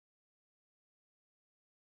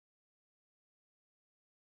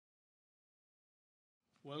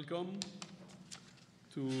Welcome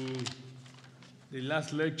to the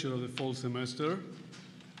last lecture of the fall semester.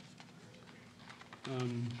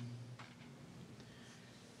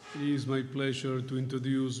 It is my pleasure to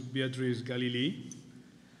introduce Beatrice Galilee.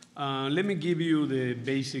 Let me give you the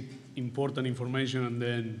basic important information, and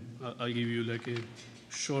then I'll give you like a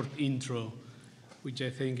short intro, which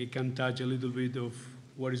I think it can touch a little bit of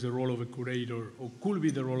what is the role of a curator, or could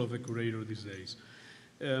be the role of a curator these days.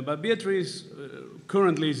 But Beatrice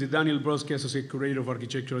currently is the Daniel Brodsky Associate Curator of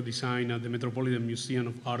Architectural Design at the Metropolitan Museum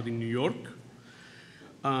of Art in New York.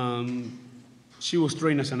 She was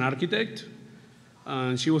trained as an architect,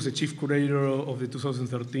 and she was the chief curator of the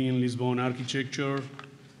 2013 Lisbon Architecture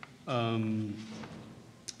Triennale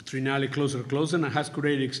Closer, and has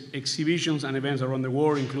curated exhibitions and events around the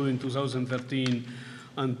world, including 2013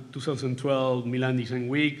 and 2012 Milan Design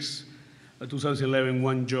Weeks, 2011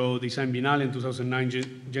 Guangzhou Design Biennale, and 2009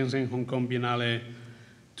 Shenzhen Hong Kong Biennale,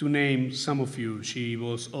 to name some of you. She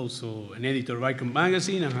was also an editor of Icon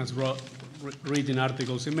magazine and has written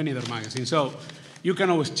articles in many other magazines. So you can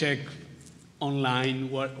always check online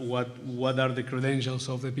what are the credentials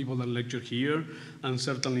of the people that lecture here, and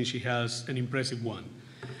certainly she has an impressive one.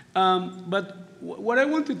 But what I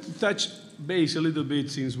wanted to touch base a little bit,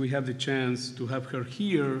 since we have the chance to have her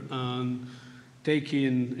here and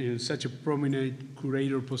taking in such a prominent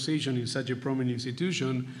curator position in such a prominent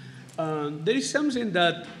institution, there is something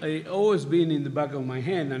that I always been in the back of my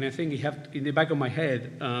head, and I think in the back of my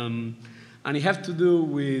head, and it has to do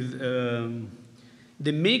with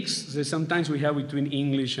the mix that sometimes we have between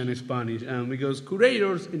English and Spanish, because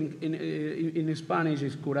curators in Spanish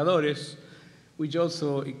is curadores, which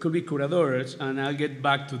also it could be curadores, and I'll get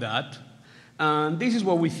back to that. And this is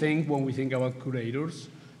what we think when we think about curators,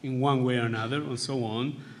 in one way or another, and so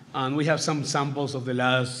on. And we have some samples of the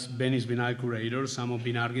last Venice Biennale curators. Some have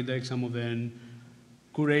been architects, some of them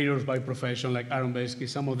curators by profession, like Aaron Besky,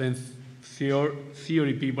 some of them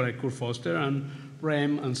theory people like Kurt Foster and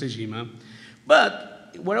Rem and Sejima.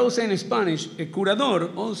 But what I was saying in Spanish, a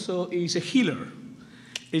curador also is a healer.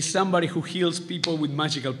 It's somebody who heals people with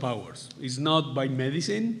magical powers. It's not by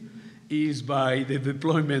medicine, it's by the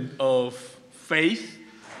deployment of faith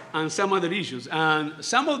and some other issues. And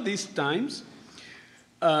some of these times,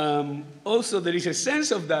 also there is a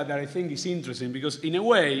sense of that I think is interesting, because in a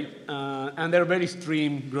way, and they're very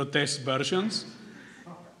extreme, grotesque versions,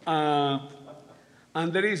 and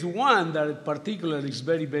there is one that particularly is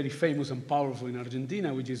very, very famous and powerful in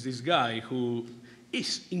Argentina, which is this guy who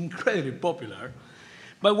is incredibly popular.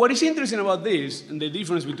 But what is interesting about this, and the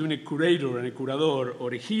difference between a curator and a curador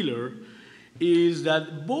or a healer, is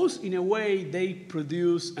that both, in a way, they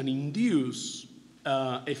produce and induce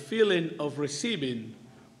a feeling of receiving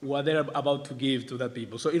what they're about to give to that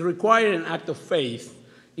people. So it requires an act of faith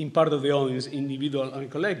in part of the audience, individual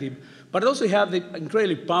and collective, but also have the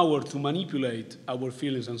incredible power to manipulate our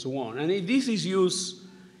feelings and so on. And if this is used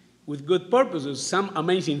with good purposes, some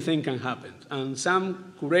amazing thing can happen. And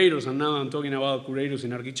some curators, and now I'm talking about curators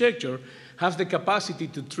in architecture, have the capacity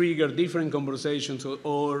to trigger different conversations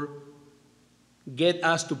or get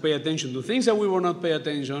us to pay attention to things that we will not pay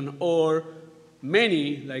attention, or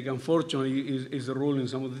many, like unfortunately is the rule in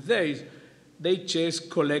some of the days, they just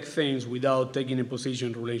collect things without taking a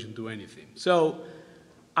position in relation to anything. So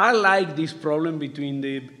I like this problem between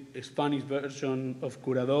the Spanish version of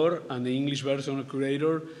curador and the English version of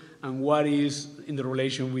curator, and what is in the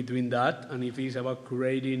relation between that, and if it's about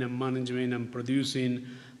curating and management and producing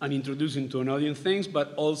and introducing to an audience things,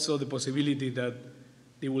 but also the possibility that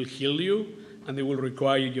they will heal you and they will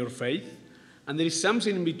require your faith. And there is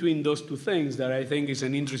something in between those two things that I think is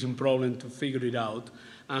an interesting problem to figure it out,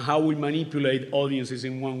 and how we manipulate audiences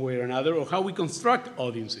in one way or another, or how we construct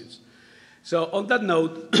audiences. So on that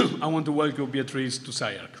note, I want to welcome Beatrice to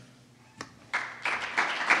SCI-Arc.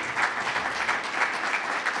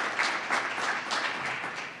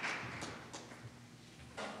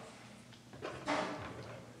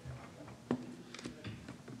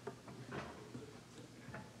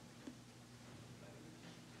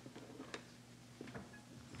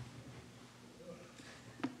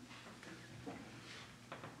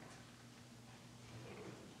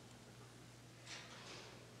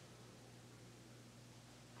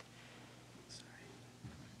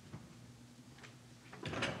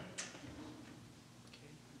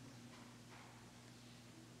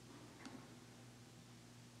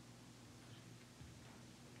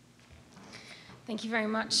 Thank you very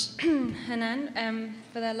much, Hanan,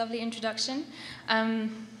 for that lovely introduction. I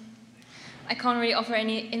can't really offer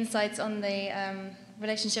any insights on the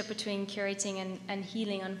relationship between curating and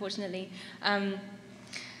healing, unfortunately.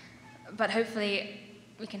 But hopefully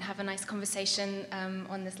we can have a nice conversation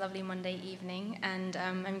on this lovely Monday evening. And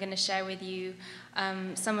I'm going to share with you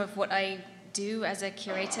some of what I do as a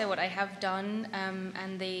curator, what I have done,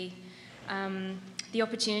 and the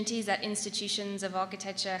opportunities that institutions of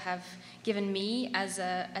architecture have given me as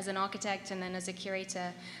an architect and then as a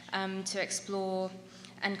curator to explore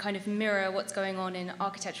and kind of mirror what's going on in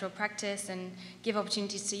architectural practice and give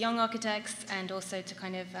opportunities to young architects and also to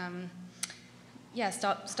kind of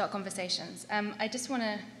start conversations. I just want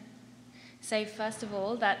to say first of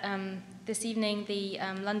all that this evening the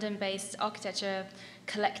London-based architecture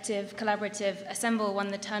collaborative Assemble won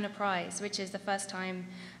the Turner Prize, which is the first time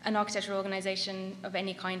an architectural organization of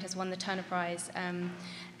any kind has won the Turner Prize.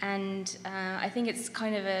 And I think it's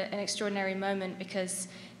kind of an extraordinary moment because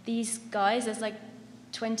these guys, there's like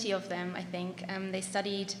 20 of them, I think. They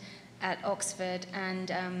studied at Oxford,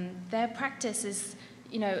 and their practice is,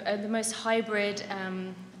 the most hybrid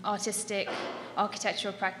artistic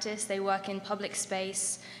architectural practice. They work in public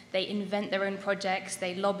space, they invent their own projects,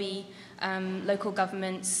 they lobby local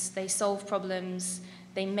governments, they solve problems,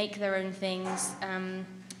 they make their own things,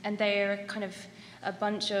 and they're kind of a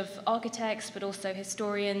bunch of architects, but also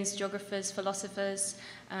historians, geographers, philosophers,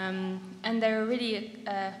 and they're really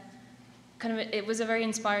it was a very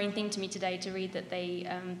inspiring thing to me today to read that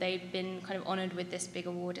they've been kind of honoured with this big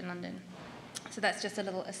award in London. So that's just a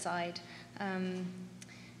little aside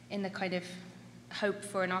in the kind of hope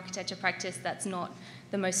for an architecture practice that's not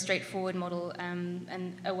the most straightforward model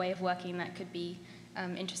and a way of working that could be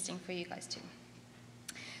interesting for you guys too.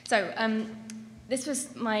 So this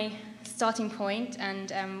was my starting point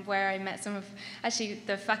and where I met some of, actually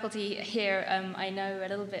the faculty here I know a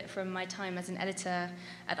little bit from my time as an editor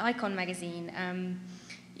at Icon magazine.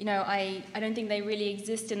 I don't think they really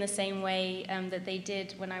exist in the same way that they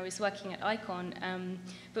did when I was working at Icon,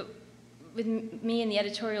 but with me and the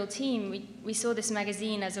editorial team, we saw this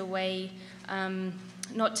magazine as a way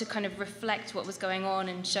not to kind of reflect what was going on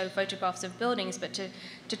and show photographs of buildings, but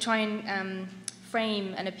to try and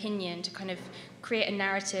frame an opinion, to kind of create a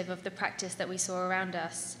narrative of the practice that we saw around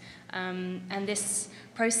us. And this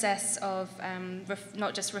process of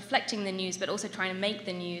not just reflecting the news, but also trying to make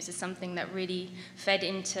the news is something that really fed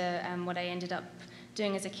into what I ended up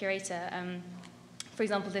doing as a curator. For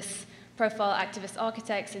example, this profile activist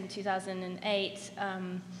architects in 2008,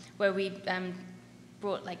 where we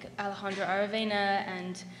brought like Alejandro Aravena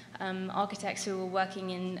and architects who were working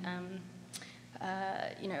in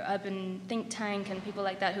urban think tank and people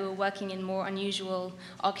like that who were working in more unusual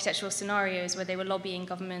architectural scenarios where they were lobbying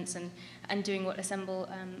governments and doing what Assemble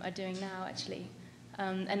are doing now, actually.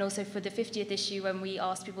 And also for the 50th issue when we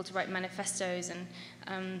asked people to write manifestos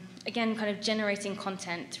and, again, kind of generating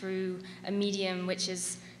content through a medium which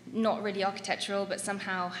is not really architectural but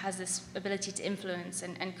somehow has this ability to influence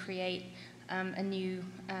and create a new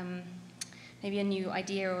maybe a new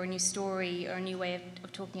idea or a new story or a new way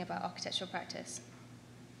of talking about architectural practice.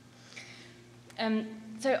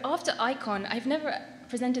 So after Icon, I've never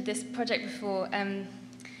presented this project before,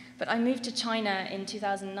 but I moved to China in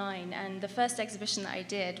 2009, and the first exhibition that I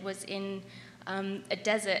did was in a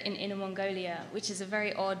desert in Inner Mongolia, which is a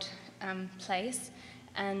very odd place,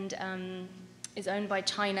 and is owned by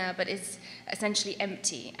China, but is essentially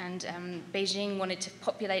empty. And Beijing wanted to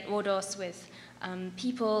populate Ordos with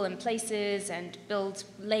people and places and build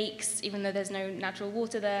lakes, even though there's no natural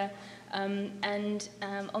water there. And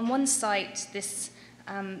on one site, this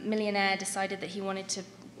millionaire decided that he wanted to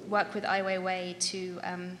work with Ai Weiwei to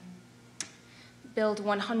build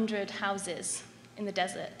 100 houses in the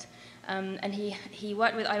desert. And he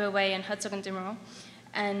worked with Ai Weiwei and Herzog and de Meuron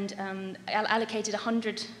and allocated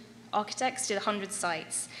 100 architects to 100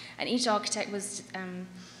 sites. And each architect was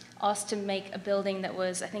asked to make a building that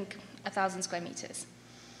was, I think, 1,000 square meters.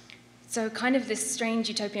 So kind of this strange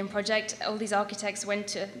utopian project. All these architects went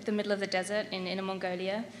to the middle of the desert in Inner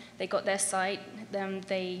Mongolia. They got their site,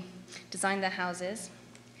 they designed their houses.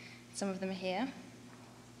 Some of them are here.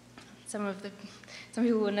 Some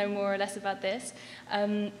people will know more or less about this.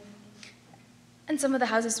 And some of the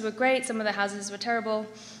houses were great, some of the houses were terrible,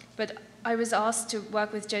 but I was asked to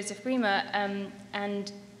work with Joseph Bremer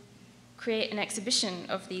and create an exhibition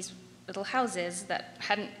of these little houses that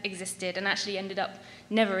hadn't existed and actually ended up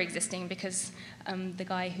never existing because the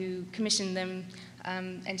guy who commissioned them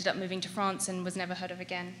ended up moving to France and was never heard of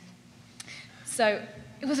again. So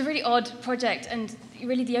it was a really odd project, and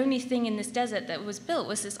really the only thing in this desert that was built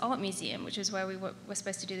was this art museum, which is where we were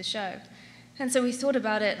supposed to do the show. And so we thought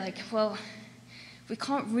about it like, well, we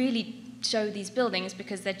can't really show these buildings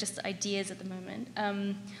because they're just ideas at the moment.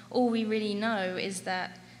 All we really know is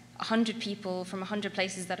that 100 people from 100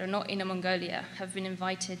 places that are not Inner Mongolia have been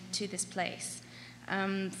invited to this place.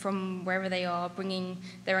 from wherever they are, bringing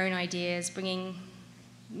their own ideas, bringing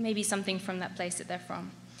maybe something from that place that they're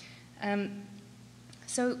from.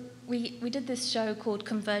 So we did this show called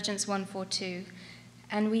Convergence 142,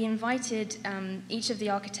 and we invited each of the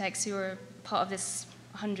architects who were part of this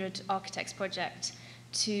 100 Architects project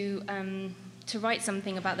to write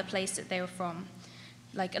something about the place that they were from,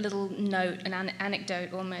 like a little note, an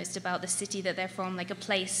anecdote almost about the city that they're from, like a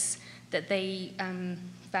place that they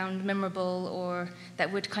found memorable, or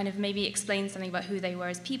that would kind of maybe explain something about who they were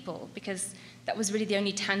as people, because that was really the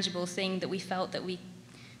only tangible thing that we felt that we,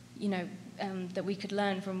 that we could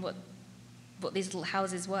learn from what these little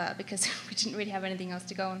houses were, because we didn't really have anything else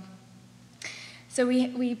to go on. So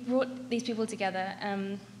we brought these people together.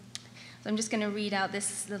 So I'm just going to read out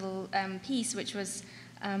this little piece, which was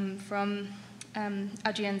from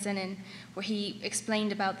Adrian Zenin, where he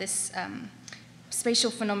explained about this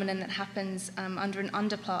spatial phenomenon that happens under an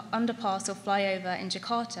underpass or flyover in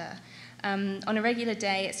Jakarta. On a regular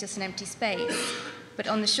day, it's just an empty space. But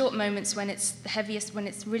on the short moments when it's the heaviest, when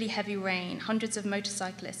it's really heavy rain, hundreds of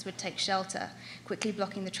motorcyclists would take shelter, quickly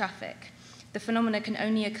blocking the traffic. The phenomena can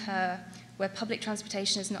only occur where public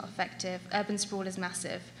transportation is not effective, urban sprawl is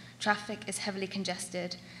massive, traffic is heavily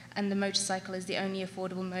congested, and the motorcycle is the only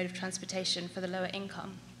affordable mode of transportation for the lower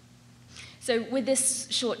income. So with this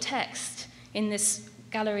short text in this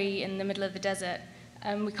gallery in the middle of the desert,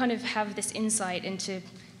 we kind of have this insight into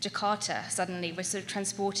Jakarta suddenly. We're sort of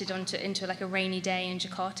transported into like a rainy day in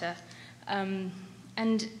Jakarta.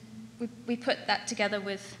 And we put that together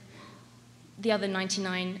with the other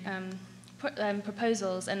 99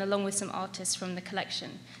 proposals, and along with some artists from the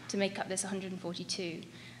collection to make up this 142.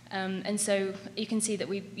 And so you can see that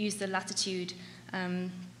we used the latitude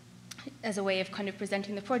as a way of kind of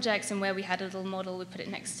presenting the projects, and where we had a little model, we put it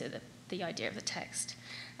next to the idea of the text.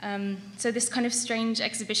 So this kind of strange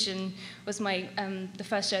exhibition was the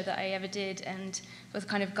first show that I ever did, and was a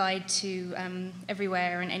kind of guide to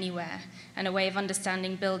everywhere and anywhere, and a way of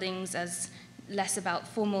understanding buildings as less about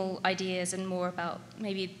formal ideas and more about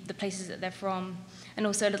maybe the places that they're from, and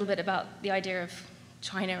also a little bit about the idea of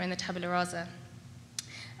China and the tabula rasa.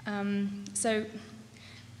 So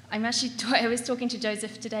I was talking to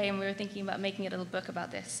Joseph today, and we were thinking about making a little book about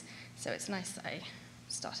this, so it's nice that I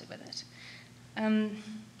started with it.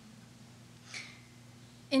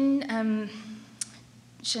 In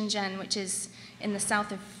Shenzhen, which is in the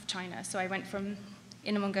south of China, so I went from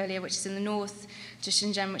Inner Mongolia, which is in the north, to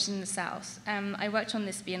Shenzhen, which is in the south. I worked on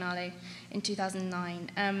this Biennale in 2009.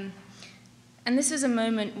 And this was a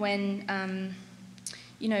moment when,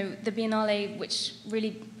 the Biennale, which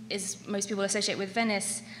really is most people associate with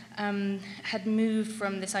Venice, had moved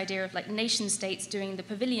from this idea of like nation states doing the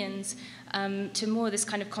pavilions to more this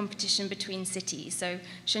kind of competition between cities. So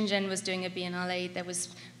Shenzhen was doing a Biennale. There was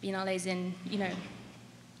Biennales in,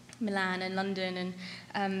 Milan and London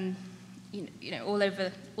and all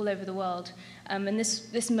over the world. And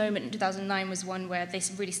this moment in 2009 was one where they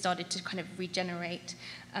really started to kind of regenerate,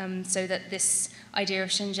 so that this idea of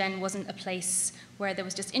Shenzhen wasn't a place where there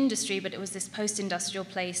was just industry, but it was this post-industrial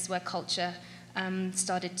place where culture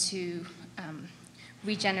started to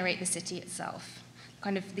regenerate the city itself,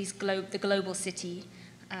 kind of the global city,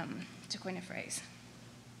 to coin a phrase.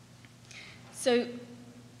 So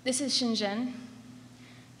this is Shenzhen.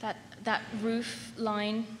 That roof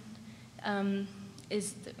line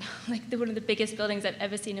is one of the biggest buildings I've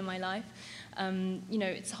ever seen in my life.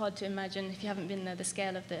 It's hard to imagine, if you haven't been there, the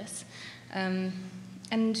scale of this.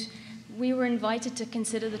 And we were invited to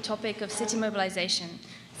consider the topic of city mobilization.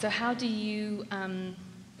 So how do you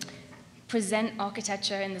present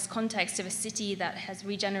architecture in this context of a city that has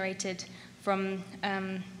regenerated from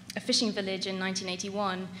a fishing village in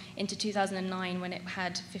 1981 into 2009, when it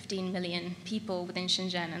had 15 million people within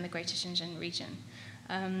Shenzhen and the greater Shenzhen region?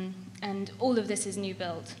 And all of this is new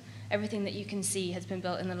built. Everything that you can see has been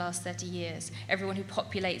built in the last 30 years. Everyone who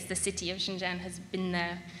populates the city of Shenzhen has been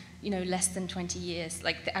there, less than 20 years.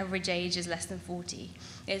 Like, the average age is less than 40.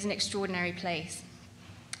 It's an extraordinary place.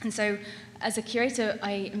 And so, as a curator,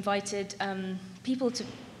 I invited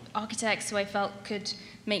architects who I felt could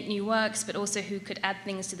make new works, but also who could add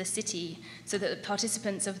things to the city, so that the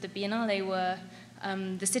participants of the Biennale were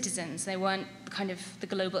the citizens. They weren't kind of the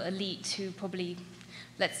global elite who probably,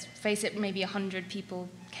 let's face it, maybe 100 people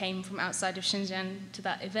came from outside of Shenzhen to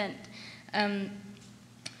that event.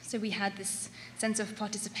 So we had this sense of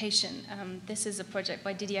participation. This is a project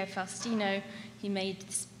by Didier Faustino. He made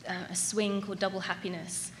a swing called Double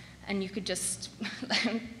Happiness, and you could just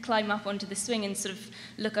climb up onto the swing and sort of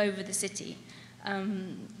look over the city.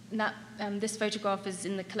 This photograph is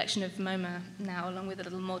in the collection of MoMA now, along with a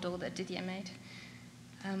little model that Didier made.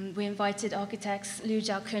 We invited architects, Liu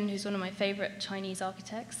Jiaokun, who's one of my favorite Chinese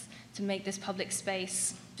architects, to make this public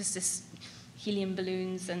space, just this helium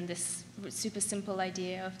balloons and this super simple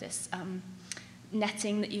idea of this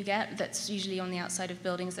netting that you get that's usually on the outside of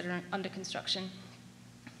buildings that are under construction.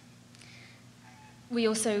 We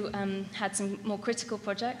also had some more critical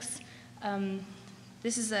projects.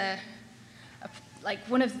 This is like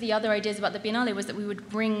one of the other ideas about the Biennale was that we would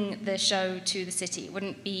bring the show to the city. It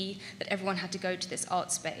wouldn't be that everyone had to go to this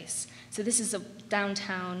art space. So this is a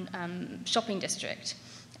downtown shopping district.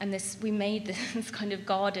 And we made this kind of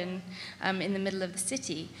garden in the middle of the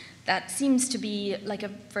city that seems to be like a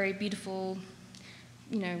very beautiful,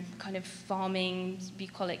 kind of farming,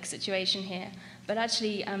 bucolic situation here. But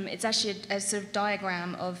actually, it's actually a sort of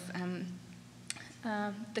diagram of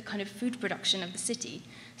the kind of food production of the city.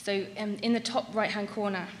 So in the top right-hand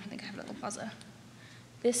corner, I think I have a little buzzer.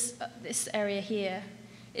 This area here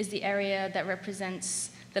is the area that represents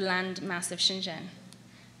the land mass of Shenzhen.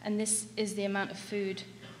 And this is the amount of food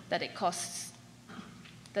that it costs,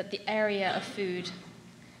 that the area of food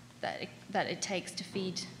that it takes to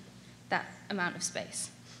feed that amount of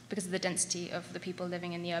space because of the density of the people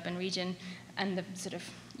living in the urban region and the sort of,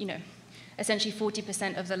 essentially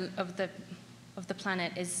 40% of the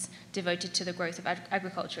planet is devoted to the growth of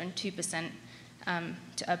agriculture and 2%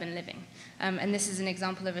 to urban living. And this is an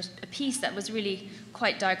example of a piece that was really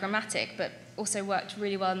quite diagrammatic, but also worked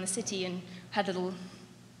really well in the city and had little,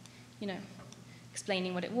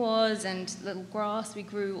 explaining what it was and little grass. We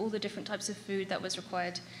grew all the different types of food that was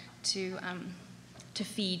required to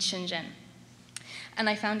feed Shenzhen. And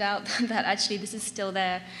I found out that actually this is still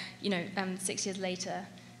there, 6 years later.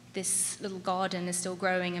 This little garden is still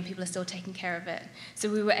growing and people are still taking care of it. So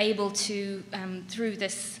we were able to, through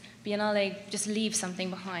this Biennale, just leave something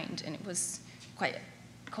behind. And it was quite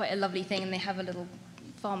a lovely thing. And they have a little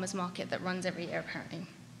farmer's market that runs every year, apparently.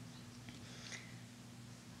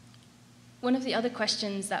 One of the other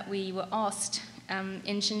questions that we were asked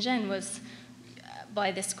in Shenzhen was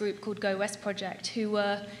by this group called Go West Project, who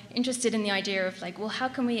were interested in the idea of how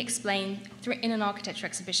can we explain in an architecture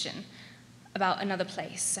exhibition about another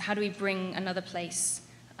place? So how do we bring another place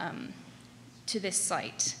to this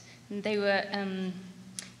site? And they were,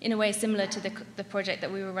 in a way, similar to the project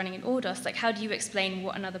that we were running in Ordos, how do you explain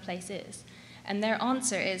what another place is? And their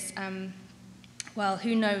answer is, well,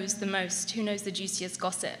 who knows the most? Who knows the juiciest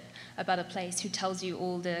gossip about a place? Who tells you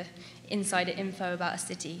all the insider info about a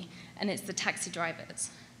city? And it's the taxi drivers.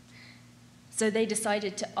 So they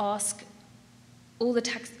decided to ask all the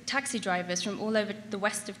taxi drivers from all over the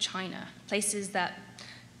west of China, places that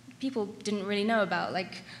people didn't really know about,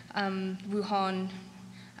 like Wuhan,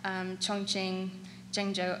 Chongqing,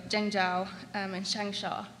 Zhengzhou, and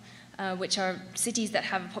Changsha, which are cities that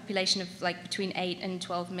have a population of between 8 and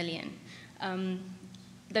 12 million.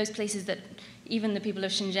 Those places that even the people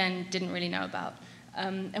of Shenzhen didn't really know about.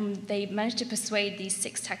 And they managed to persuade these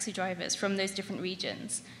 6 taxi drivers from those different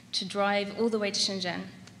regions to drive all the way to Shenzhen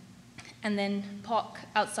and then park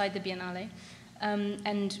outside the Biennale.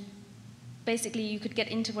 And basically you could get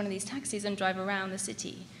into one of these taxis and drive around the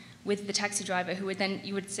city with the taxi driver who would then,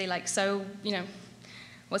 you would say so,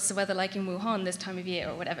 what's the weather like in Wuhan this time of year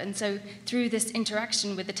or whatever. And so through this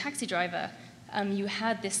interaction with the taxi driver, you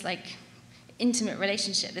had this intimate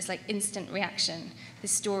relationship, this instant reaction, the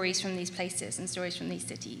stories from these places and stories from these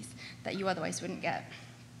cities that you otherwise wouldn't get.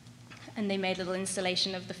 And they made a little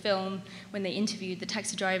installation of the film when they interviewed the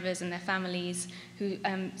taxi drivers and their families, who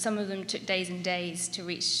some of them took days and days to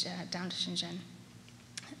reach down to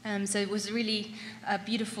Shenzhen. So it was really a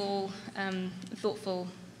beautiful, thoughtful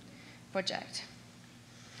project.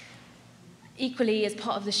 Equally, as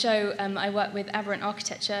part of the show, I worked with Aberrant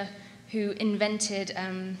Architecture, who invented,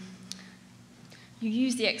 you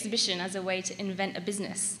use the exhibition as a way to invent a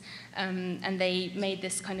business. And they made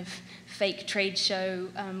this kind of fake trade show,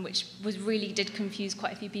 which really did confuse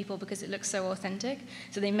quite a few people because it looked so authentic.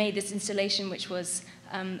 So they made this installation, which was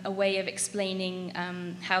a way of explaining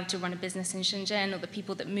how to run a business in Shenzhen, or the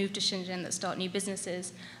people that move to Shenzhen that start new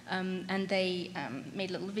businesses. And they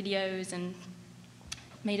made little videos and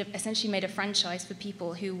essentially made a franchise for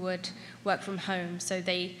people who would work from home. So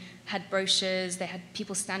they had brochures, they had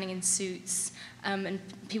people standing in suits, and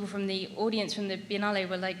people from the audience from the Biennale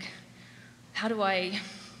were like, I'm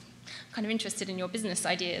kind of interested in your business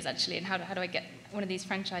ideas, actually, and how do I get one of these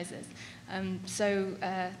franchises? So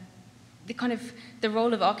the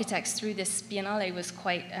role of architects through this Biennale was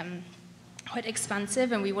quite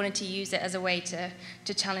expansive, and we wanted to use it as a way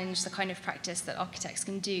to challenge the kind of practice that architects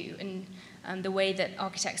can do, and the way that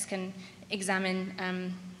architects can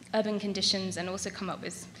examine urban conditions and also come up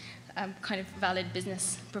with kind of valid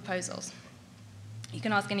business proposals. You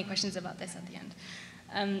can ask any questions about this at the end.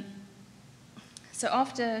 So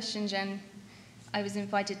after Shenzhen, I was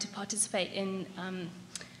invited to participate in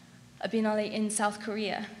a biennale in South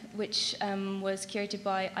Korea, which was curated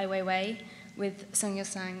by Ai Weiwei with Sung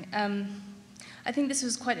Yo-sang. I think this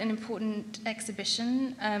was quite an important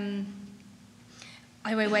exhibition.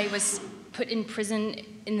 Ai Weiwei was put in prison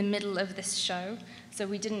in the middle of this show, so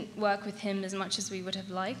we didn't work with him as much as we would have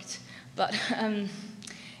liked, but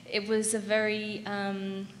it was a very,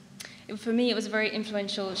 for me, it was a very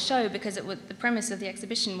influential show because the premise of the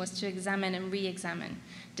exhibition was to examine and re-examine.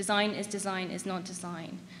 Design is not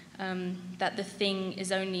design. That the thing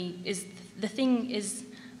is only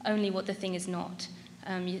what the thing is not,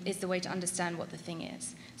 is the way to understand what the thing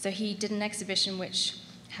is. So he did an exhibition which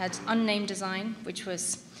had unnamed design, which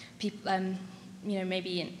was people,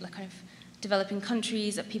 maybe in kind of developing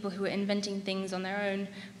countries, of people who were inventing things on their own,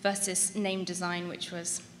 versus named design, which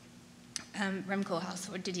was Remkoolhaus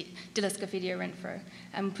or Dilleske Video Renfro,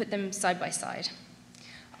 and put them side by side.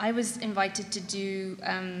 I was invited to do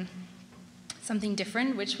something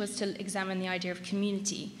different, which was to examine the idea of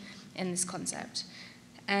community in this concept.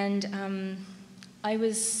 And I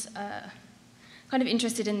was kind of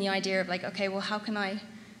interested in the idea of like, okay, well, how can I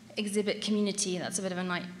exhibit community? That's a bit of a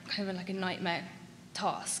kind of like a nightmare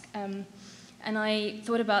task. And I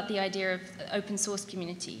thought about the idea of open source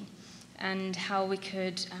community and how we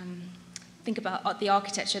could think about the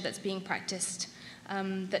architecture that's being practiced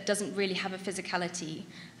that doesn't really have a physicality,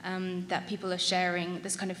 that people are sharing.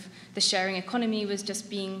 This kind of, the sharing economy was just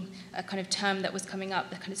being a kind of term that was coming up,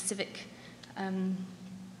 the kind of civic,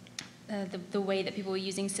 the way that people were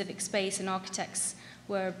using civic space, and architects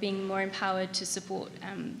were being more empowered to support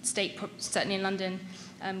certainly in London,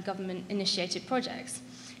 government-initiated projects.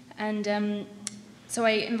 And so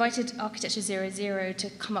I invited Architecture 00 to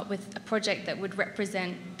come up with a project that would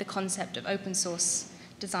represent the concept of open source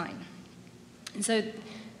design. And so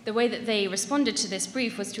the way that they responded to this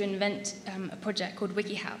brief was to invent a project called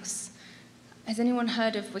WikiHouse. Has anyone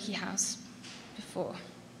heard of WikiHouse before?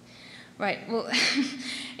 Right, well,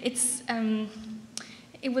 it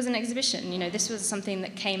was an exhibition. This was something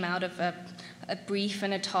that came out of a brief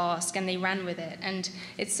and a task, and they ran with it. And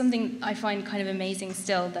it's something I find kind of amazing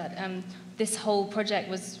still, that this whole project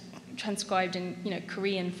was transcribed in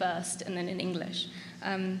Korean first and then in English.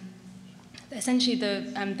 Essentially,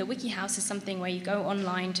 the WikiHouse is something where you go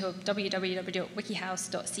online to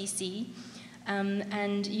www.wikihouse.cc,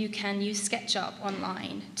 and you can use SketchUp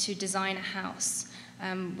online to design a house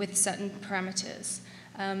with certain parameters.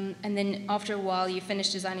 And then after a while, you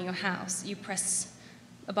finish designing your house, you press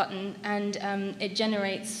a button, and it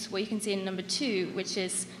generates what you can see in number 2, which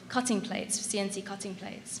is cutting plates, CNC cutting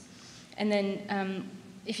plates. And then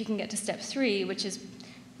if you can get to step 3, which is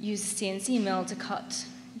use a CNC mill to cut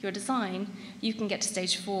your design, you can get to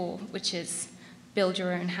stage 4, which is build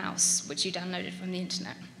your own house, which you downloaded from the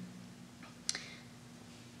internet.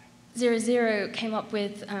 00 came up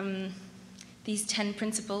with these 10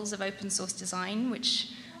 principles of open source design,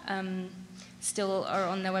 which still are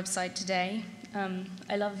on their website today.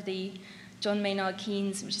 I love the John Maynard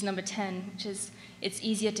Keynes, which is number 10, which is, it's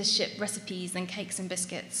easier to ship recipes than cakes and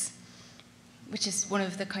biscuits, which is one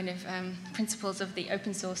of the kind of principles of the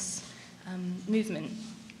open source movement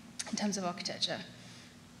in terms of architecture.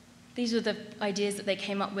 These were the ideas that they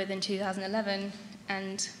came up with in 2011,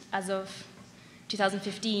 and as of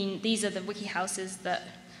 2015, these are the wiki houses that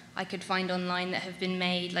I could find online that have been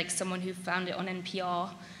made, like someone who found it on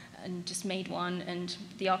NPR and just made one, and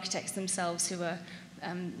the architects themselves who are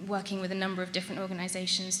working with a number of different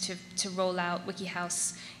organizations to roll out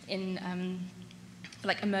WikiHouse in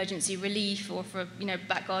like emergency relief or for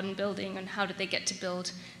back garden building, and how did they get to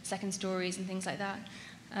build second stories and things like that.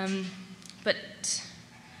 But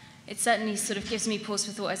it certainly sort of gives me pause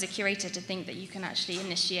for thought as a curator to think that you can actually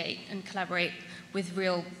initiate and collaborate with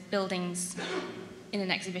real buildings in an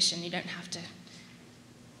exhibition. You don't have to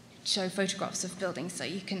show photographs of buildings, so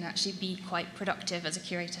you can actually be quite productive as a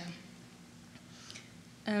curator.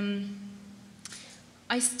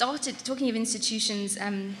 I started talking of institutions,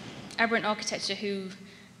 Aberrant Architecture,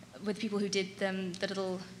 with people who did the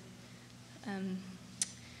little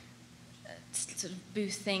sort of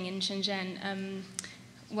booth thing in Shenzhen,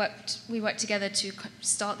 we worked together to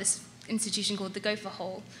start this institution called the Gopher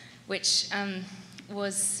Hole, which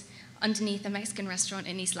was underneath a Mexican restaurant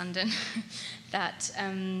in East London that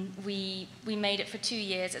we made it for 2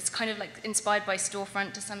 years. It's kind of like inspired by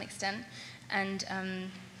Storefront to some extent, and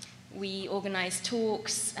we organized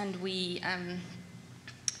talks, and we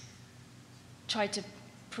tried to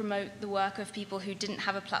promote the work of people who didn't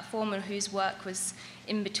have a platform or whose work was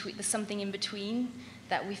in between. There's something in between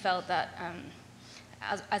that we felt that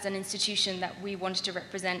as an institution that we wanted to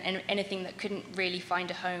represent, and anything that couldn't really find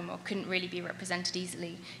a home or couldn't really be represented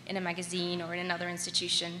easily in a magazine or in another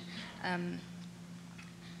institution.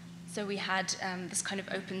 So we had this kind of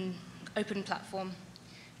open platform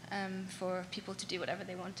for people to do whatever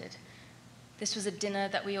they wanted. This was a dinner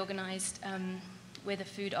that we organized with a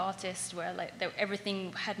food artist where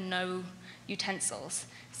everything had no utensils.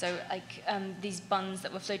 So like these buns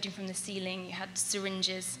that were floating from the ceiling, you had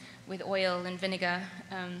syringes with oil and vinegar,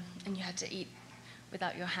 and you had to eat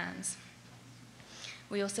without your hands.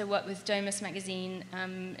 We also worked with Domus magazine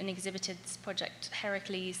and exhibited this project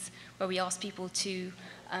Heracles, where we asked people to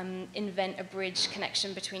invent a bridge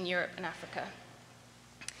connection between Europe and Africa.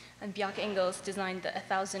 And Bjarke Ingels designed the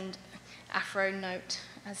 1,000 Afro note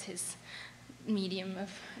as his medium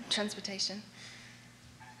of transportation.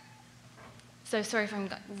 So sorry if I'm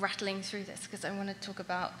rattling through this, because I want to talk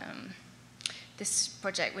about this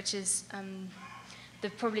project, which is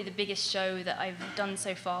probably the biggest show that I've done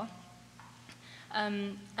so far.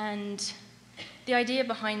 And the idea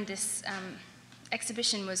behind this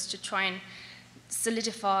exhibition was to try and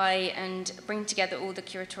solidify and bring together all the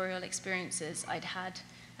curatorial experiences I'd had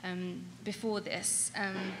before this,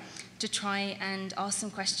 to try and ask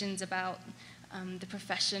some questions about the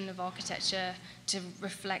profession of architecture, to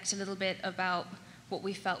reflect a little bit about what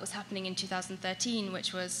we felt was happening in 2013,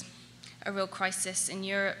 which was a real crisis in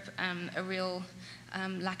Europe, a real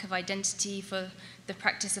lack of identity for the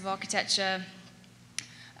practice of architecture.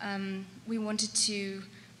 We wanted to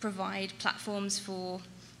provide platforms for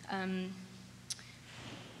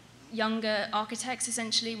younger architects,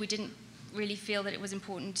 essentially. We didn't really feel that it was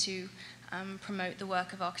important to promote the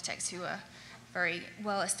work of architects who were very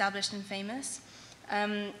well established and famous.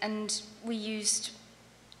 And we used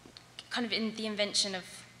kind of in the invention of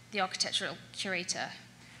the architectural curator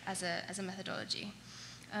as a methodology.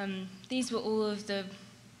 These were all of the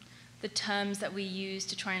terms that we used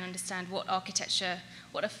to try and understand what architecture,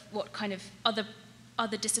 what kind of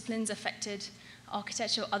other disciplines affected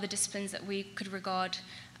architecture, or other disciplines that we could regard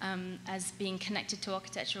as being connected to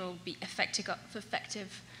architecture or be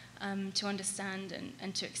effective to understand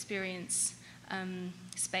and to experience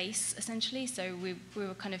space, essentially. So we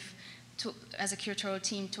were kind of, as a curatorial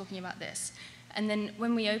team, talking about this. And then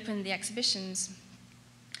when we opened the exhibitions,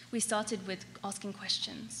 we started with asking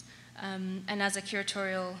questions. And as a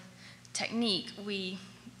curatorial technique, we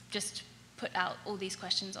just put out all these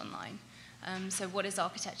questions online. So what is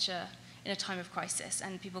architecture in a time of crisis?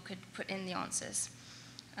 And people could put in the answers.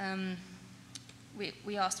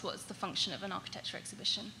 We asked, what's the function of an architecture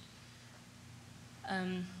exhibition?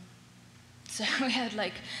 So we had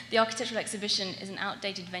the architectural exhibition is an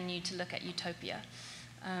outdated venue to look at utopia.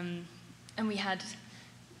 And we had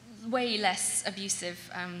way less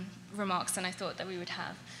abusive remarks than I thought that we would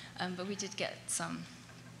have, but we did get some.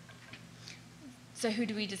 So who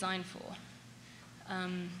do we design for?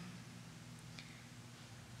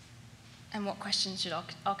 And what questions should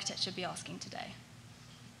architecture be asking today?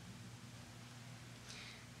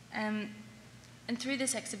 And through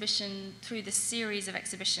this exhibition, through this series of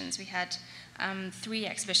exhibitions, we had 3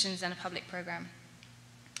 exhibitions and a public program.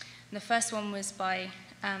 And the first one was by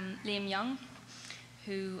Liam Young,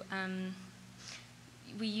 who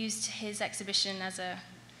we used his exhibition as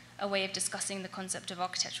a way of discussing the concept of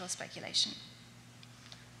architectural speculation.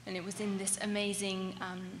 And it was in this amazing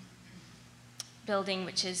building,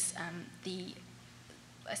 which is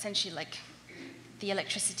essentially the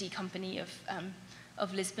electricity company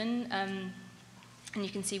of Lisbon. And you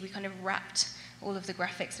can see we kind of wrapped all of the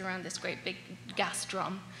graphics around this great big gas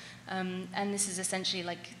drum. And this is essentially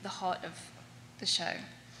the heart of the show.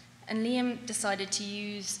 And Liam decided to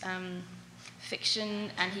use fiction,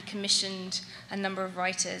 and he commissioned a number of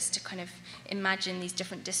writers to kind of imagine these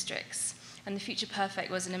different districts. And the Future Perfect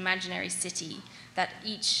was an imaginary city that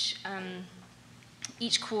each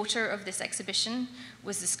quarter of this exhibition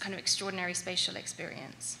was this kind of extraordinary spatial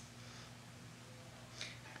experience.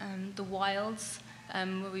 The Wilds,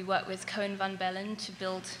 where we worked with Cohen van Bellen to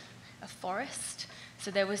build a forest. So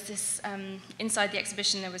there was this, inside the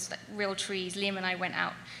exhibition there was real trees. Liam and I went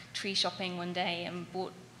out tree shopping one day and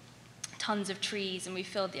bought tons of trees, and we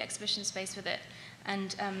filled the exhibition space with it.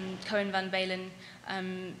 And Cohen van Bellen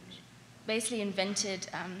basically invented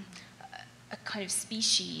a kind of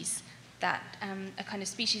species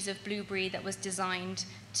of blueberry that was designed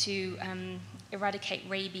to eradicate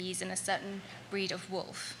rabies in a certain breed of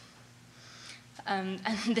wolf. And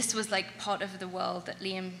this was part of the world that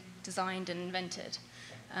Liam designed and invented.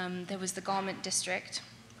 There was the garment district,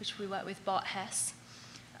 which we worked with Bart Hess,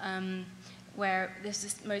 where there's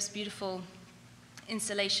this most beautiful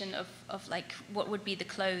installation of like what would be the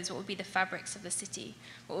clothes, what would be the fabrics of the city,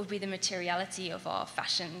 what would be the materiality of our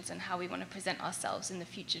fashions, and how we want to present ourselves in the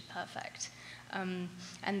future perfect. And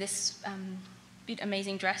this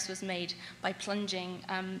amazing dress was made by plunging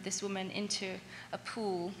this woman into a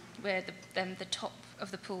pool where the top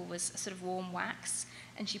of the pool was a sort of warm wax,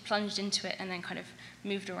 and she plunged into it and then kind of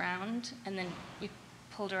moved around, and then we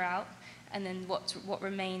pulled her out, and then what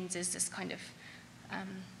remains is this kind of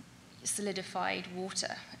solidified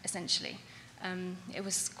water, essentially. It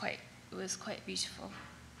was quite beautiful.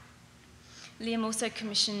 Liam also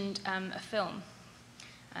commissioned a film,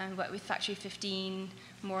 worked with Factory 15,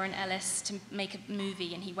 Moore and Ellis to make a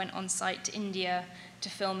movie, and he went on site to India to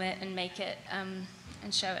film it and make it and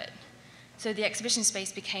show it. So the exhibition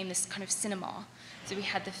space became this kind of cinema. So we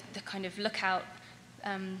had the kind of lookout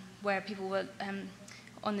where people were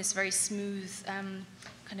on this very smooth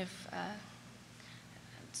kind of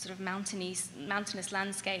sort of mountainous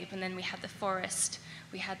landscape, and then we had the forest,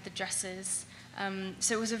 we had the dresses.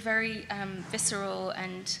 So it was a very visceral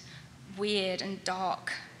and weird and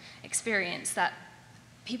dark experience that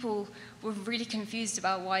people were really confused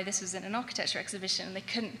about why this was in an architecture exhibition.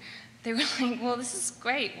 They were like, well, this is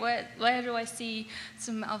great. Where do I see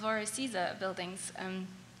some Alvaro Siza buildings?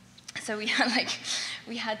 So we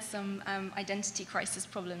had some identity crisis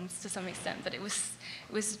problems to some extent, but it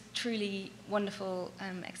was truly wonderful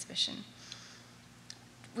exhibition.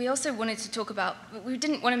 We also wanted to talk about, we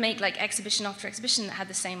didn't want to make like exhibition after exhibition that had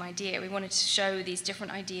the same idea. We wanted to show these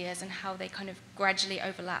different ideas and how they kind of gradually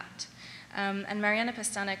overlapped. And Mariana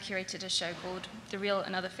Pestana curated a show called The Real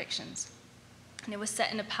and Other Fictions. And it was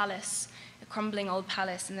set in a palace, a crumbling old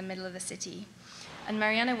palace in the middle of the city. And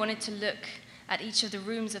Mariana wanted to look at each of the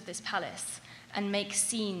rooms of this palace and make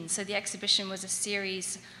scenes. So the exhibition was a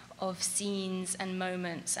series of scenes and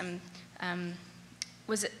moments, and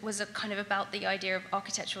was a kind of about the idea of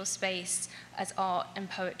architectural space as art and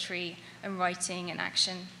poetry and writing and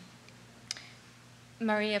action.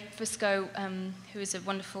 Maria Fusco, who is a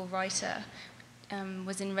wonderful writer,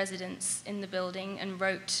 was in residence in the building and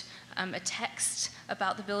wrote a text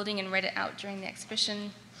about the building and read it out during the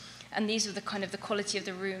exhibition. And these were the kind of the quality of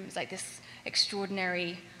the rooms, like this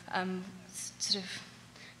extraordinary sort of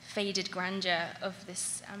faded grandeur of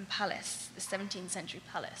this palace, the 17th century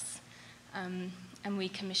palace. And we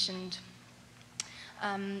commissioned,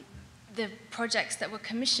 the projects that were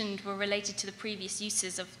commissioned were related to the previous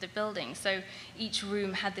uses of the building. So each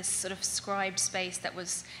room had this sort of scribed space that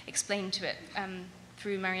was explained to it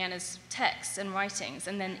through Mariana's texts and writings,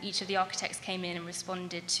 and then each of the architects came in and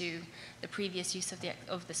responded to the previous use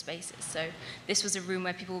of the spaces. So this was a room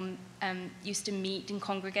where people used to meet and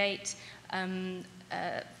congregate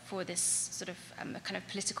for this sort of a kind of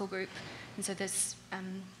political group. And so this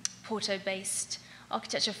Porto-based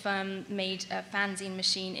architecture firm made a fanzine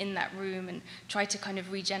machine in that room and tried to kind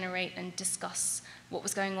of regenerate and discuss what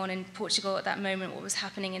was going on in Portugal at that moment, what was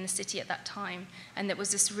happening in the city at that time. And there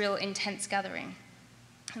was this real intense gathering.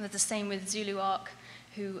 And the same with Zulu-Arc,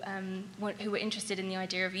 who were interested in the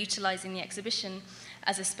idea of utilizing the exhibition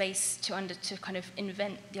as a space to kind of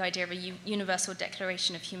invent the idea of a universal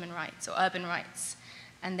declaration of human rights or urban rights.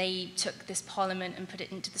 And they took this parliament and put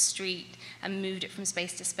it into the street and moved it from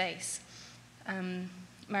space to space.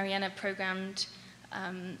 Mariana programmed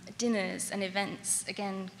dinners and events,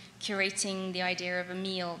 again, curating the idea of a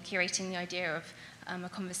meal, curating the idea of a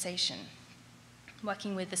conversation.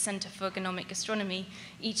 Working with the Center for Ergonomic Gastronomy,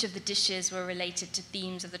 each of the dishes were related to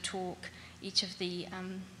themes of the talk. Each of the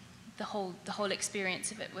whole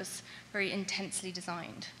experience of it was very intensely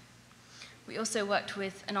designed. We also worked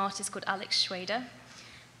with an artist called Alex Schwader.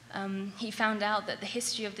 He found out that the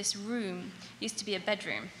history of this room used to be a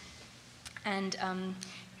bedroom. And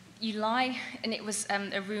you lie, and it was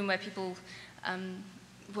a room where people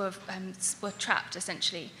were trapped,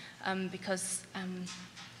 essentially, because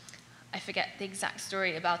I forget the exact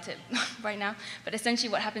story about it right now, but essentially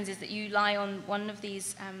what happens is that you lie on one of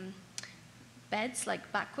these beds,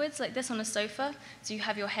 like backwards, like this on a sofa, so you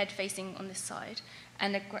have your head facing on this side,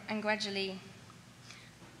 and gradually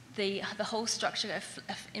the whole structure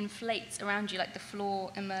inflates around you, like the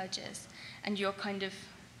floor emerges, and you're kind of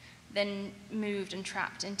then moved and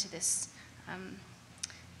trapped into this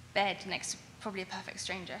bed next to probably a perfect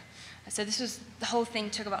stranger. So the whole thing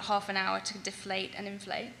took about half an hour to deflate and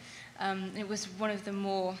inflate. It was one of the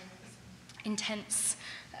more intense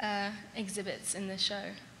exhibits in the show.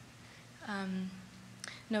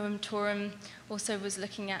 Noam Torum also was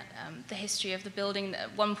looking at the history of the building that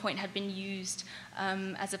at one point had been used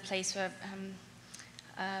as a place for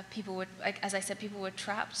people were, as I said, people were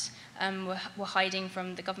trapped, were hiding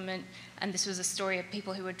from the government, and this was a story of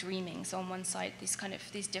people who were dreaming. So on one side,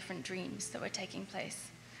 these different dreams that were taking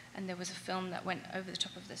place, and there was a film that went over the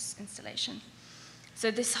top of this installation.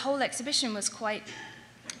 So this whole exhibition was quite,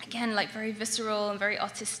 again, like very visceral and very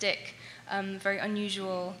artistic, very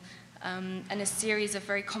unusual, and a series of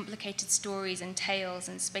very complicated stories and tales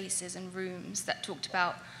and spaces and rooms that talked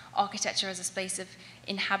about architecture as a space of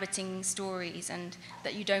inhabiting stories, and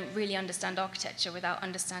that you don't really understand architecture without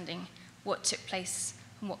understanding what took place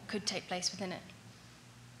and what could take place within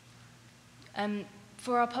it.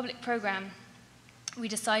 For our public program, we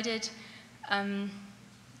decided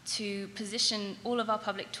to position all of our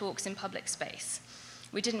public talks in public space.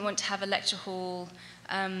 We didn't want to have a lecture hall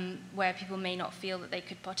where people may not feel that they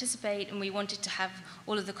could participate, and we wanted to have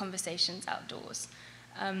all of the conversations outdoors,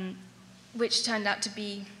 which turned out to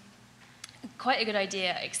be quite a good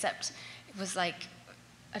idea, except it was like,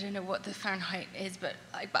 I don't know what the Fahrenheit is, but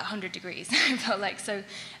like about 100 degrees, it felt like. So,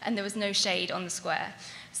 and there was no shade on the square.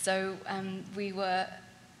 So we were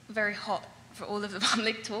very hot for all of the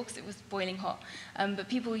public talks. It was boiling hot. But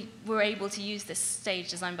people were able to use this stage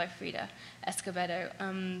designed by Frida Escobedo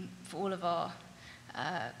for all of our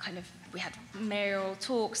we had mayoral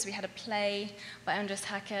talks, we had a play by Andres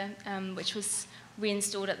Hacker, which was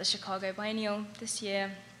reinstalled at the Chicago Biennale this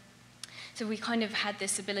year. So we kind of had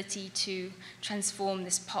this ability to transform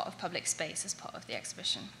this part of public space as part of the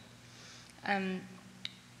exhibition.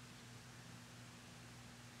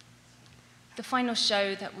 The final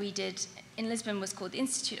show that we did in Lisbon was called the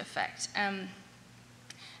Institute Effect. And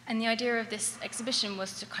the idea of this exhibition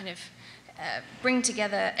was to kind of bring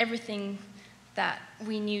together everything that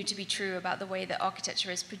we knew to be true about the way that architecture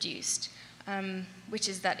is produced, which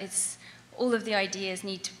is that all of the ideas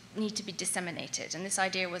need to be disseminated. And this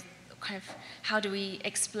idea was kind of, how do we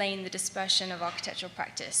explain the dispersion of architectural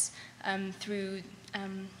practice through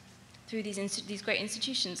these great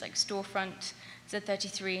institutions like Storefront,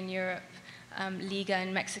 Z33 in Europe, Liga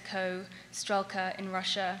in Mexico, Strelka in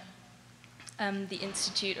Russia, the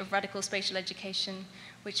Institute of Radical Spatial Education,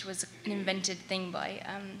 which was an invented thing by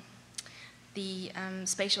the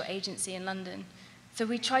Spatial Agency in London. So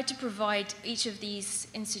we tried to provide each of these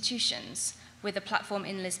institutions with a platform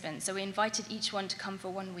in Lisbon. So we invited each one to come for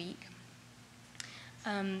 1 week.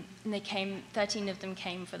 And they came, 13 of them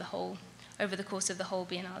came for over the course of the whole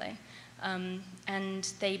Biennale.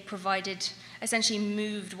 And they essentially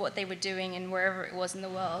moved what they were doing in wherever it was in the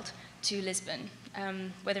world to Lisbon,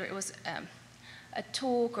 whether it was a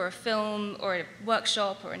talk or a film or a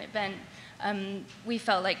workshop or an event. We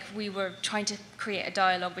felt like we were trying to create a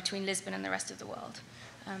dialogue between Lisbon and the rest of the world.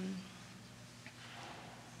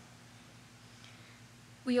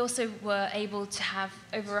 We also were able to have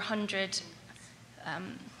over 100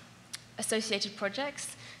 associated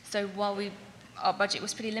projects. So while our budget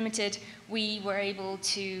was pretty limited, we were able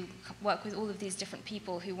to work with all of these different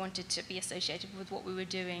people who wanted to be associated with what we were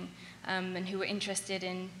doing, and who were interested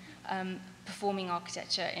in performing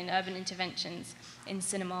architecture, in urban interventions, in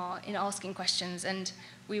cinema, in asking questions. And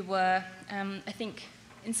we were, I think,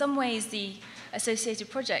 in some ways, the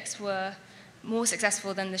associated projects were more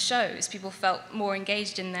successful than the shows. People felt more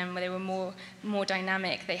engaged in them, where they were more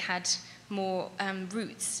dynamic. They had more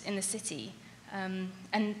roots in the city. And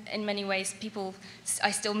in many ways,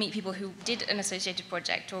 I still meet people who did an associated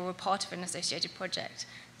project or were part of an associated project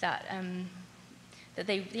that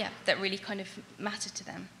really kind of mattered to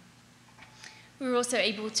them. We were also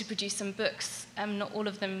able to produce some books. Not all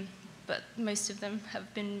of them, but most of them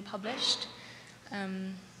have been published.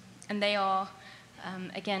 And they are,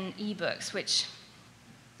 again, e-books, which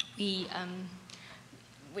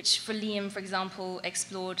for Liam, for example,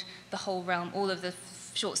 explored the whole realm, all of the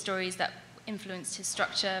short stories that influenced his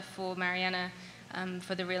structure. For Mariana,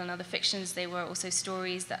 for The Real and Other Fictions, they were also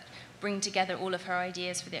stories that bring together all of her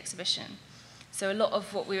ideas for the exhibition. So a lot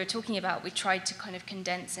of what we were talking about, we tried to kind of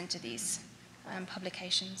condense into these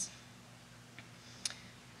publications.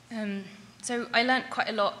 So I learned quite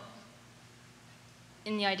a lot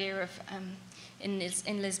in the idea of, in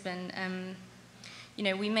Lisbon.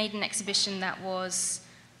 We made an exhibition that was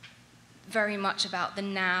very much about the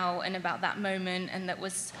now and about that moment, and that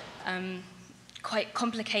was quite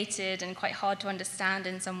complicated and quite hard to understand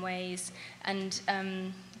in some ways.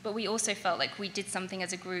 But we also felt like we did something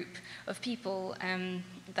as a group of people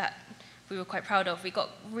that we were quite proud of. We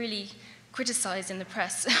got really criticized in the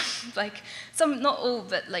press, like not all,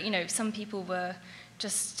 but some people were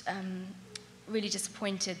just really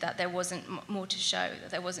disappointed that there wasn't more to show, that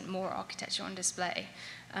there wasn't more architecture on display.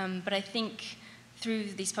 But I think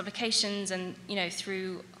through these publications and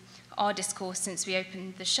through our discourse since we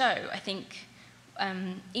opened the show, I think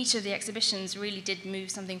each of the exhibitions really did move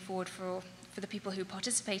something forward for the people who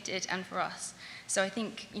participated and for us. So I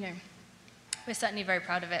think, we're certainly very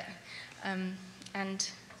proud of it. And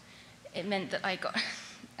it meant that I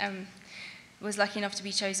was lucky enough to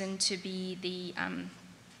be chosen to be the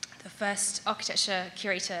first architecture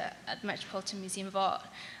curator at the Metropolitan Museum of Art,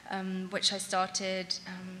 which I started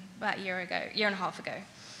about a year and a half ago.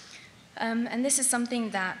 And this is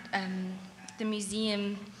something that the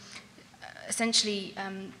museum essentially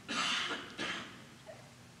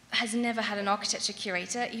has never had an architecture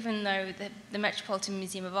curator, even though the Metropolitan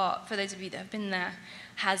Museum of Art, for those of you that have been there,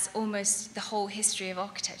 has almost the whole history of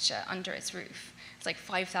architecture under its roof. It's like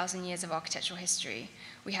 5,000 years of architectural history.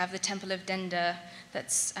 We have the Temple of Denda,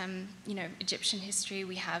 that's Egyptian history.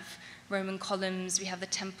 We have Roman columns. We have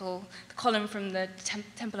the column from the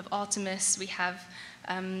Temple of Artemis. We have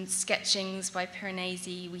sketchings by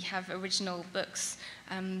Piranesi. We have original books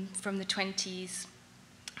from the 20s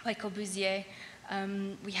by Corbusier.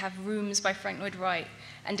 We have rooms by Frank Lloyd Wright.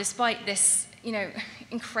 And despite this,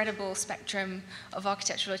 incredible spectrum of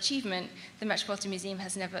architectural achievement, the Metropolitan Museum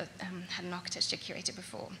has never had an architecture curator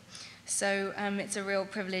before. So it's a real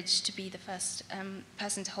privilege to be the first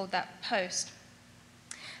person to hold that post.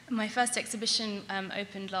 My first exhibition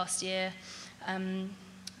opened last year,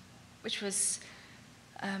 which was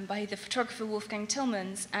by the photographer Wolfgang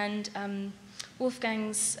Tillmans, and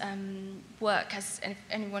Wolfgang's work, as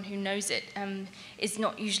anyone who knows it, is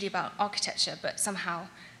not usually about architecture, but somehow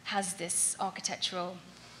has this architectural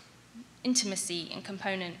intimacy and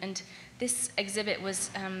component. And this exhibit was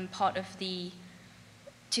part of the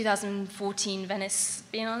 2014 Venice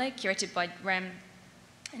Biennale, curated by Rem,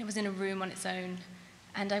 and it was in a room on its own.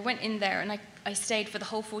 And I went in there, and I stayed for the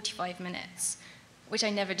whole 45 minutes, which I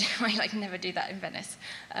never do. I never do that in Venice.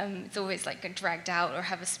 It's always dragged out or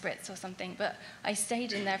have a spritz or something. But I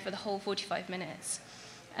stayed in there for the whole 45 minutes,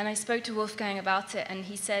 and I spoke to Wolfgang about it, and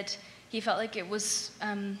he said he felt like it was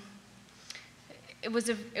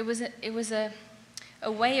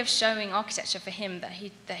a way of showing architecture for him that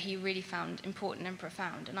he really found important and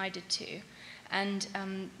profound, and I did too. And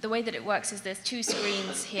the way that it works is there's 2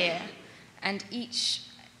 screens here, and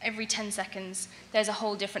every 10 seconds, there's a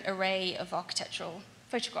whole different array of architectural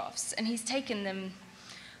photographs. And he's taken them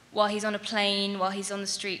while he's on a plane, while he's on the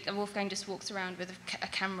street, and Wolfgang just walks around with a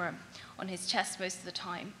camera on his chest most of the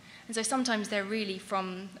time. And so sometimes they're really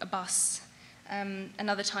from a bus, and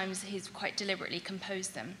other times he's quite deliberately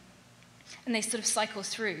composed them. And they sort of cycle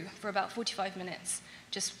through for about 45 minutes,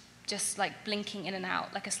 just blinking in and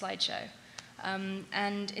out like a slideshow.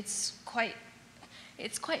 And it's quite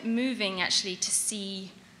moving, actually, to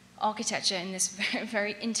see architecture in this very,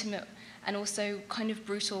 very intimate and also kind of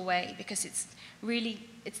brutal way, because it's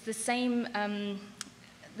the same,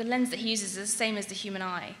 the lens that he uses is the same as the human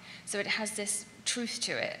eye. So it has this truth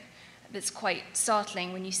to it that's quite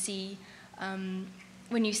startling when you see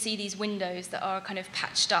these windows that are kind of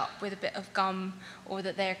patched up with a bit of gum, or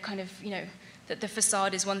that they're kind of, that the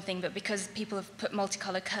facade is one thing, but because people have put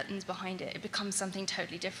multicolored curtains behind it, it becomes something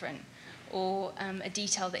totally different. Or a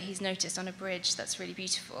detail that he's noticed on a bridge that's really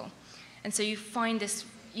beautiful. And so you find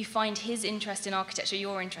his interest in architecture,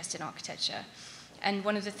 your interest in architecture. And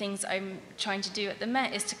one of the things I'm trying to do at the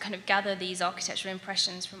Met is to kind of gather these architectural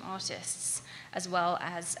impressions from artists, as well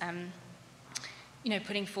as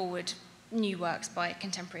putting forward new works by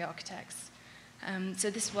contemporary architects. So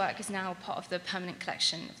this work is now part of the permanent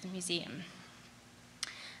collection of the museum.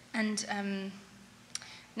 And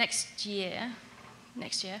next year,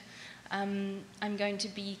 I'm going to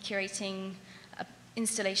be curating an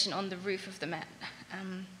installation on the roof of the Met,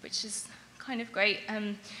 which is kind of great.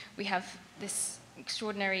 We have this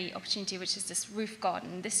extraordinary opportunity, which is this roof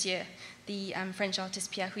garden. This year, the French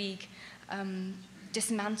artist Pierre Huyghe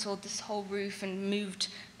dismantled this whole roof and moved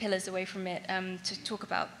pillars away from it to talk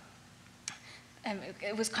about.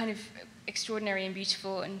 It was kind of extraordinary and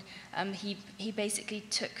beautiful, and he basically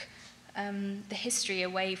took the history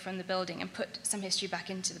away from the building and put some history back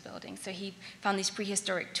into the building. So he found these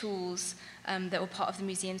prehistoric tools that were part of the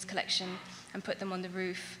museum's collection and put them on the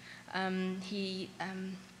roof.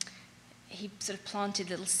 He sort of planted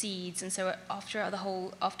little seeds, and so after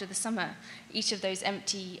the summer, each of those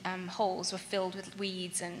empty holes were filled with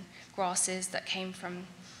weeds and grasses that came from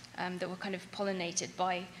that were kind of pollinated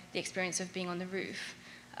by the experience of being on the roof.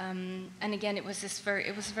 And again, it was a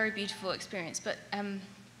very beautiful experience. But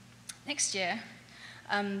next year,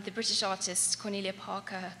 the British artist Cornelia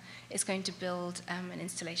Parker is going to build an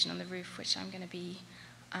installation on the roof, which I'm going to be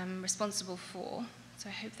responsible for. So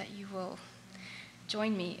I hope that you will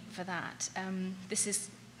join me for that. This is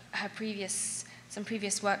her previous some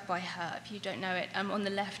previous work by her, if you don't know it. On the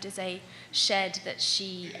left is a shed that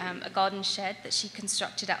a garden shed that she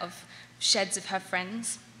constructed out of sheds of her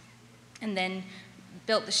friends, and then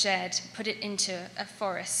built the shed, put it into a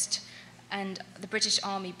forest, and the British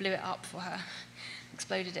Army blew it up for her,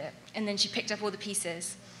 exploded it. And then she picked up all the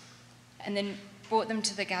pieces and then brought them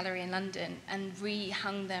to the gallery in London and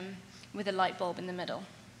rehung them with a light bulb in the middle.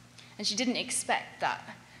 And she didn't expect that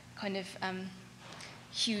kind of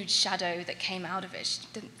huge shadow that came out of it. She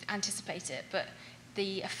didn't anticipate it, but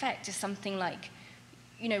the effect is something like,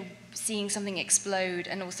 seeing something explode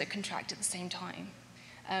and also contract at the same time.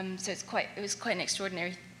 So it was quite an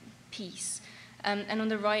extraordinary piece. And on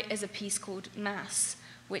the right is a piece called Mass,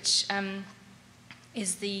 which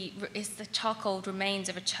is the charcoal remains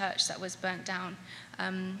of a church that was burnt down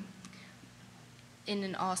in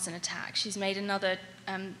an arson attack. She's made another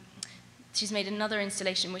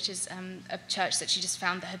installation, which is a church that she just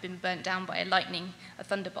found that had been burnt down by a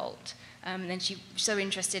thunderbolt. And then she was so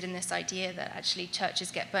interested in this idea that actually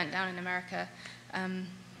churches get burnt down in America,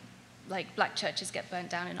 like black churches get burnt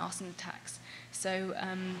down in arson attacks. So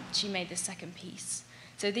she made this second piece.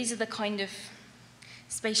 So these are the kind of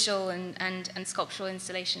spatial and sculptural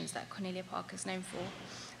installations that Cornelia Parker is known for.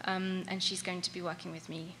 And she's going to be working with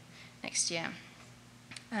me next year.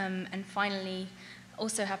 And finally,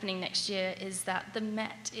 also happening next year is that the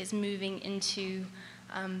Met is moving into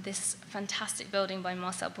this fantastic building by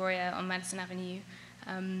Marcel Breuer on Madison Avenue.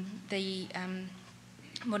 The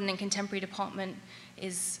Modern and Contemporary department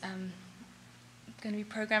is going to be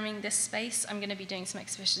programming this space. I'm going to be doing some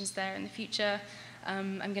exhibitions there in the future.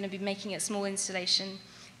 I'm going to be making a small installation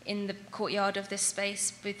in the courtyard of this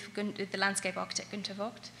space with the landscape architect Günter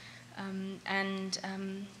Vogt. And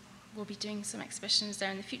we'll be doing some exhibitions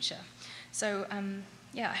there in the future. So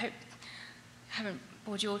I hope I haven't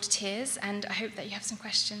bored you all to tears, and I hope that you have some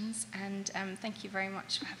questions, and thank you very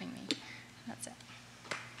much for having me. That's it.